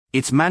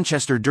It's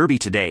Manchester Derby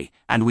today,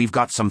 and we've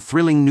got some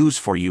thrilling news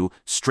for you,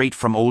 straight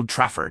from Old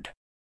Trafford.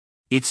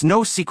 It's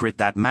no secret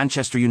that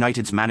Manchester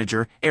United's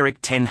manager, Erik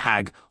Ten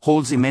Hag,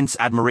 holds immense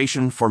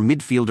admiration for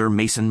midfielder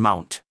Mason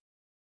Mount.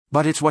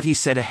 But it's what he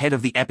said ahead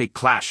of the epic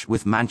clash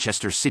with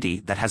Manchester City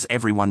that has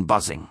everyone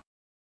buzzing.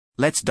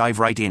 Let's dive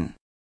right in.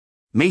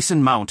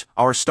 Mason Mount,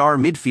 our star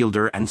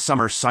midfielder and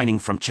summer signing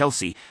from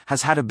Chelsea,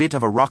 has had a bit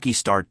of a rocky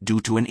start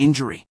due to an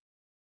injury.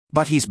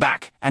 But he's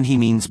back, and he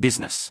means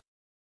business.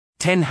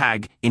 Ten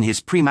Hag, in his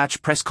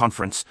pre-match press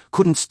conference,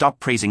 couldn't stop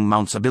praising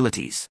Mount's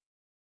abilities.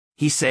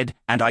 He said,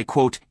 and I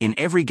quote, "In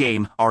every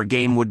game, our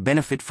game would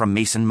benefit from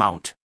Mason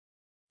Mount."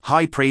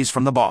 High praise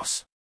from the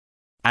boss.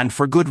 And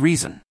for good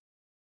reason.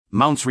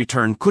 Mount's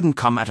return couldn't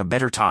come at a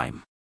better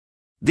time.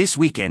 This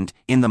weekend,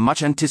 in the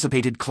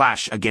much-anticipated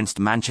clash against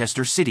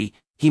Manchester City,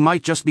 he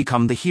might just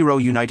become the hero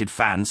United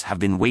fans have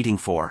been waiting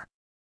for.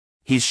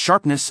 His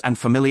sharpness and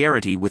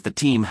familiarity with the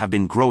team have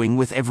been growing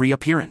with every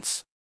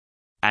appearance.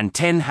 And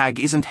Ten Hag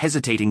isn't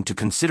hesitating to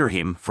consider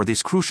him for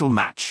this crucial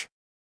match.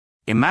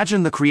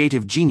 Imagine the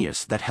creative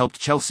genius that helped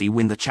Chelsea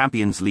win the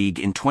Champions League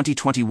in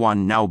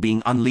 2021 now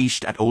being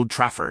unleashed at Old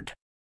Trafford.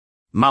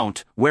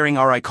 Mount, wearing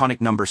our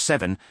iconic number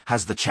 7,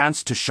 has the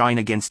chance to shine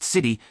against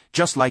City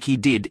just like he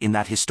did in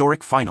that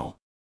historic final.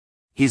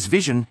 His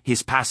vision,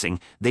 his passing,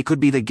 they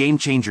could be the game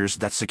changers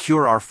that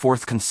secure our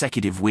 4th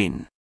consecutive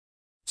win.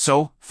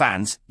 So,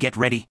 fans, get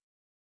ready.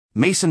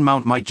 Mason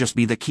Mount might just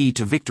be the key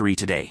to victory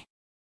today.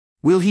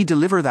 Will he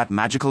deliver that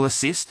magical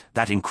assist,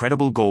 that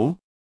incredible goal?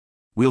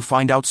 We'll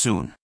find out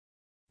soon.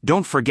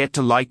 Don't forget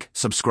to like,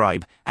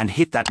 subscribe, and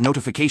hit that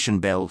notification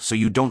bell so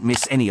you don't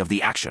miss any of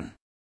the action.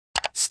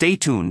 Stay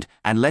tuned,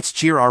 and let's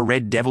cheer our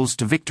Red Devils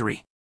to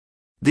victory.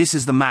 This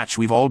is the match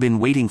we've all been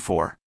waiting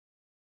for.